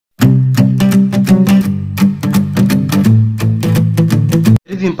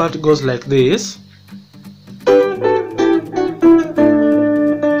part goes like this.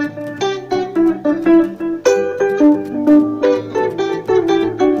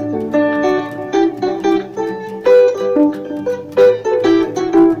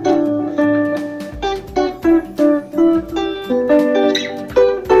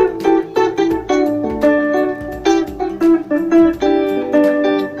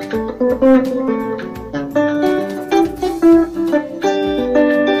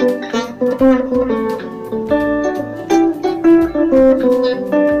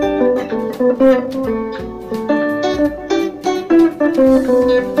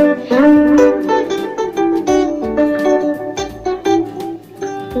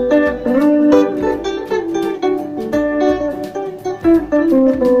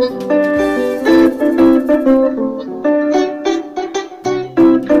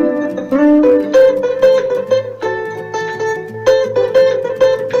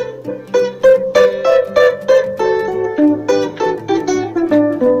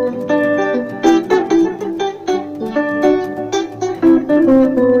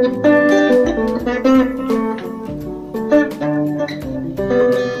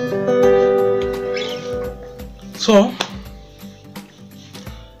 So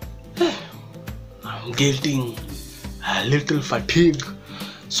I'm getting a little fatigue.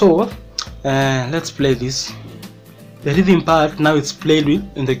 So let's play this. The rhythm part now it's played with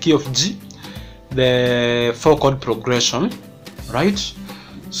in the key of G, the 4-chord progression, right?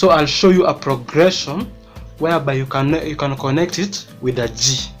 So I'll show you a progression whereby you can connect it with a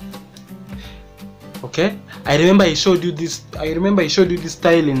G. Okay, I remember I showed you this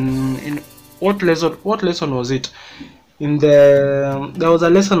style in what lesson was it? In there was a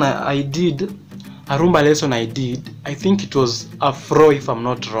lesson I did, a rumba lesson I did. I think it was Afro, if I'm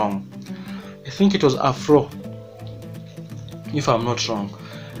not wrong. I think it was Afro, if I'm not wrong.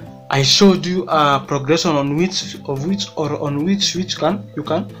 I showed you a progression on which you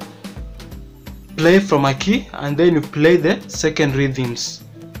can play from a key and then you play the second rhythms.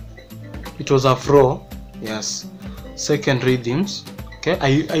 It was Afro, yes, second rhythms. Okay,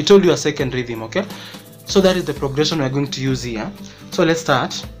 I told you a second rhythm. Okay, so that is the progression we are going to use here. So let's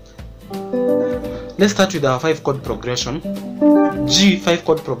start with our 5-chord progression, G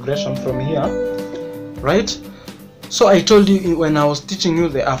 5-chord progression from here, right? So I told you when I was teaching you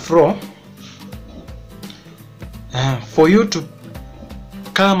the Afro, for you to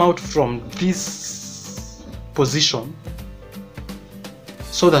come out from this position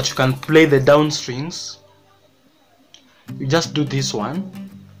so that you can play the down strings, you just do this one.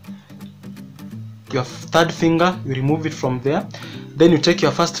 Your third finger, you remove it from there. Then you take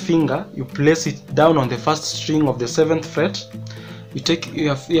your first finger, you place it down on the first string of the 7th fret. You take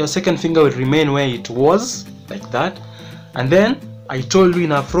your second finger will remain where it was, like that. And then I told you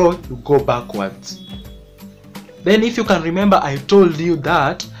in Afro, you go backwards. Then if you can remember, I told you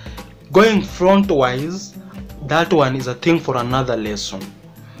that going frontwise, that one is a thing for another lesson.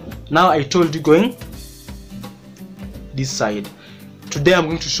 Now I told you going this side. Today I'm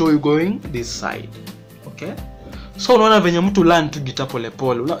going to show you going this side. Okay? So unaona venye mtu learn tu guitar pole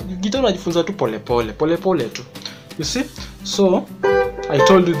pole. Guitar unajifunza tu pole pole tu. You see? So I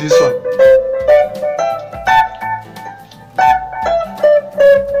told you this one.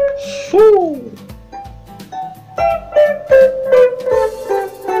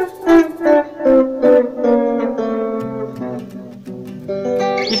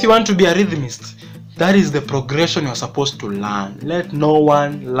 If you want to be a rhythmist, that is the progression you're supposed to learn. Let no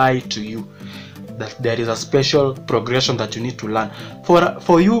one lie to you that there is a special progression that you need to learn.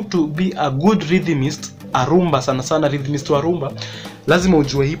 For you to be a good rhythmist, a rumba sana rhythmist wa rumba, lazima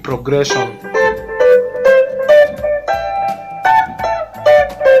ujue hii progression.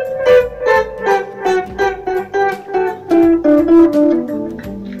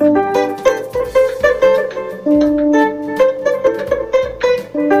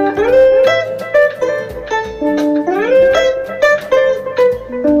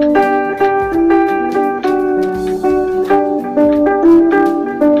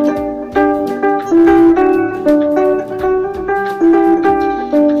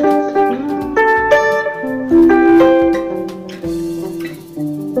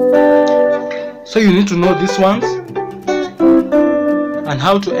 So you need to know these ones and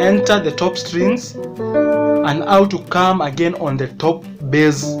how to enter the top strings and how to come again on the top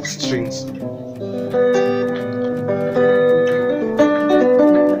bass strings.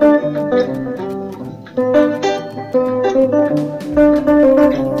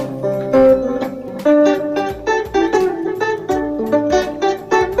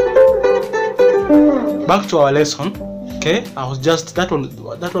 Back to our lesson. Okay, I was just that one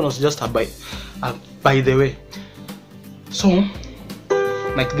was just a by the way. So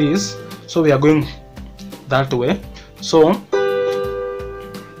like this, so we are going that way. So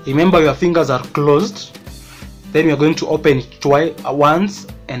remember your fingers are closed, then we are going to open it once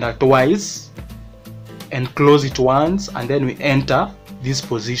and twice, and close it once, and then we enter this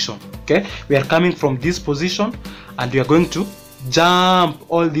position. Okay, we are coming from this position and we are going to jump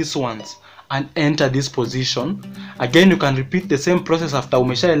all these ones and enter this position. Again, you can repeat the same process after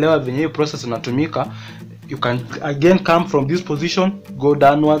umeshaelewa venye hiyo process inatumika. You can again come from this position, go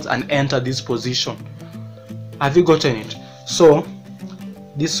downwards and enter this position. Have you gotten it? So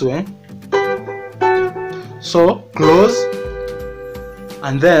this way, so close,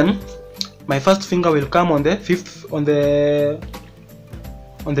 and then my first finger will come on the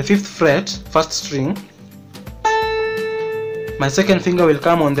fifth fret, first string. My second finger will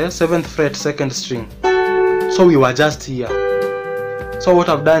come on the 7th fret, second string. So we were just here. So what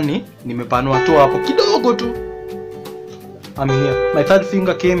I've done ni nimepanua tu hapo kidogo tu. I'm here. My third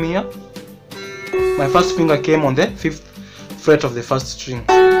finger came here. My first finger came on the 5th fret of the first string.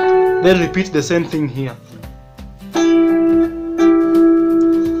 Then repeat the same thing here.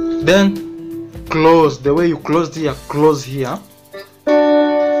 Then close the way you closed here, close here.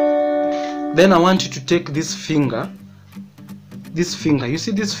 Then I want you to take this finger, you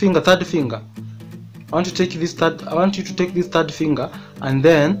see this finger, third finger. I want you to take this third finger and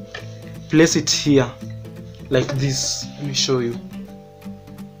then place it here like this. Let me show you.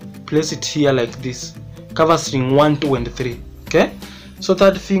 Place it here like this. Cover string 1, 2 and 3. Okay, so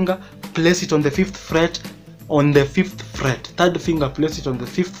third finger, place it on the 5th fret, on the 5th fret. Third finger, place it on the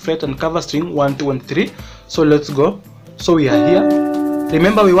 5th fret and cover string 1, 2 and 3. So let's go. So we are here.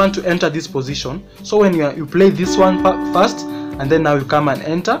 Remember, we want to enter this position. So when you play this one first, and then now you come and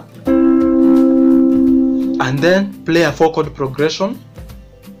enter, and then play a 4-chord progression.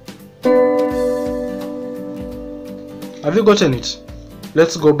 Have you gotten it?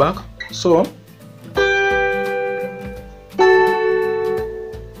 Let's go back. So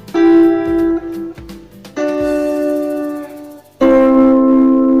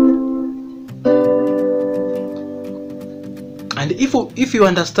and if you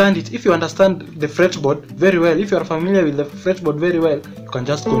understand it, if you understand the fretboard very well, if you are familiar with the fretboard very well, you can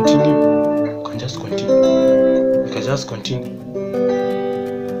just continue. You can just continue.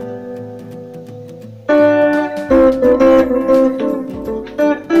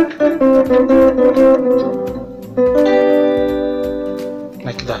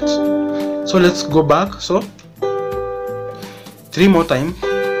 Like that. So let's go back. So 3 more times.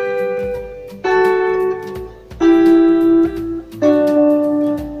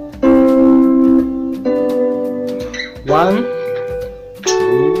 1, 2,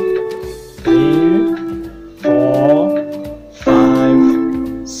 3, 4,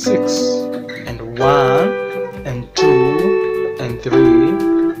 5, 6, and 1 and 2 and 3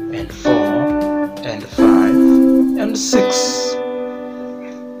 and 4 and 5 and 6.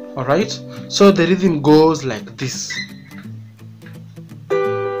 All right, so the rhythm goes like this.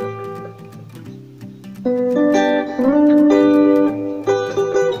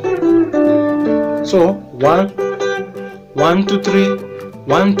 So 1, 1, 2, 3,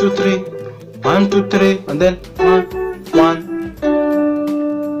 1, 2, 3, 1, 2, 3, and then 1, 1,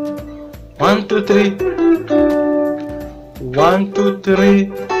 1, 2, 3, 1, 2, 3,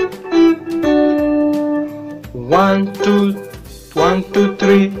 1, 2, 1, 2,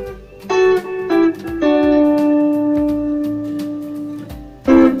 3.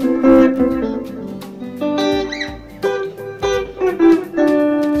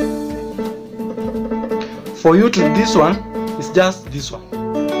 For you to do this one, it's just this one.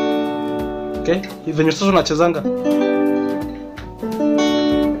 Okay? Even you start unachezanga.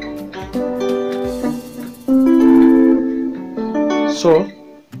 So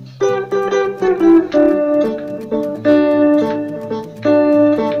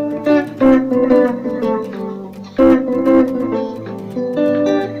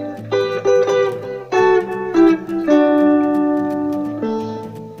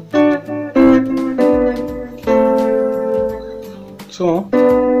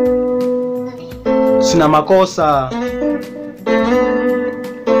sina makosa.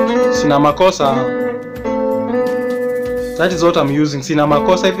 That is what I'm using. Sina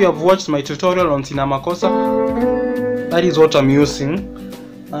makosa. If you have watched my tutorial on sina makosa, that is what I'm using.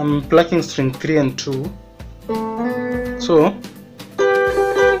 I'm plucking string 3 and 2. So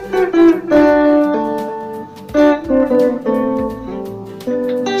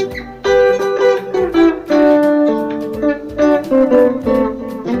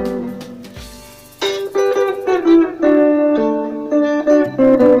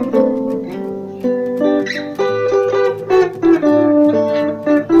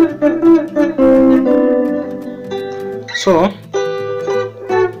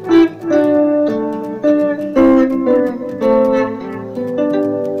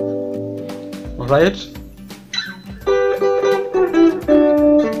right.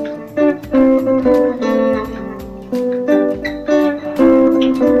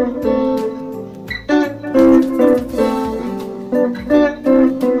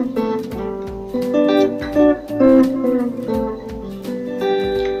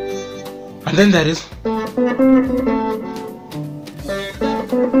 And then there is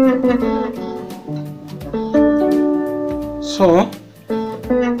so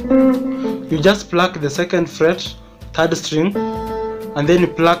you just pluck the 2nd fret 3rd string, and then you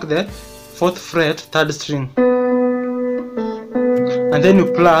pluck the 4th fret 3rd string, and then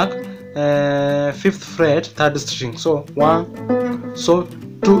you pluck 5th fret 3rd string. So 1, so 2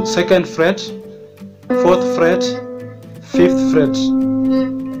 2nd fret, 4th fret, 5th fret.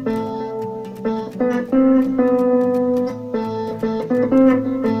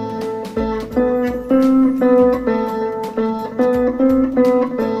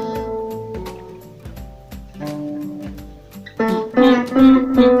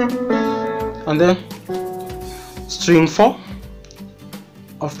 And then string 4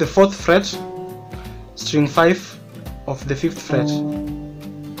 of the 4th fret, string 5 of the 5th fret.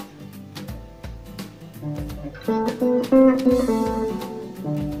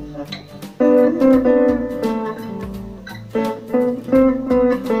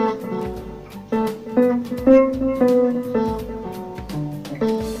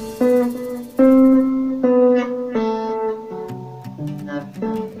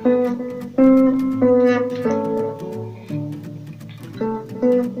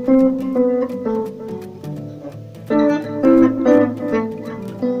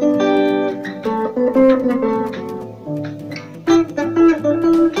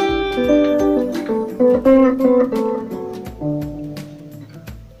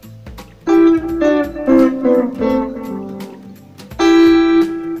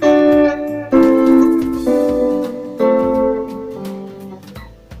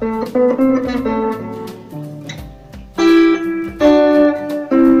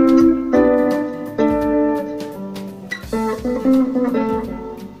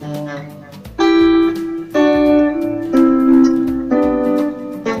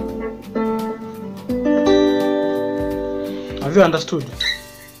 Have you understood?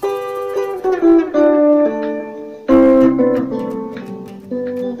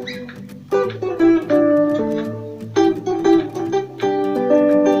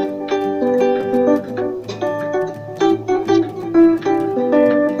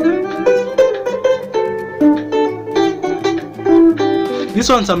 These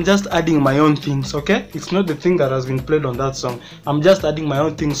ones I'm just adding my own things, okay? It's not the thing that has been played on that song. I'm just adding my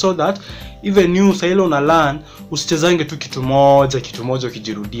own things so that even you saa ile una learn usichezange tu kitu moja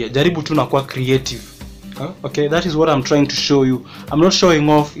ukijirudia. Jaribu tu na kuwa creative. Okay, that is what I'm trying to show you. I'm not showing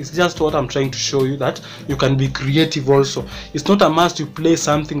off, it's just what I'm trying to show you, that you can be creative also. It's not a must you play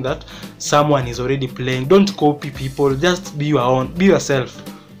something that someone is already playing. Don't copy people, just be your own, be yourself.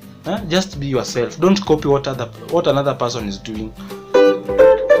 Just be yourself. Don't copy what another person is doing.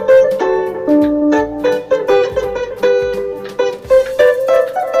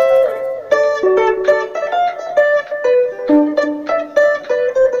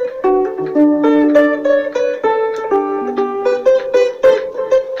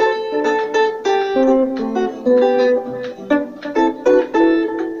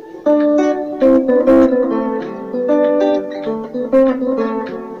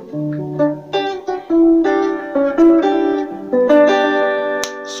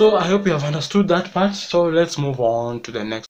 So I hope you have understood that part. So let's move on to the next.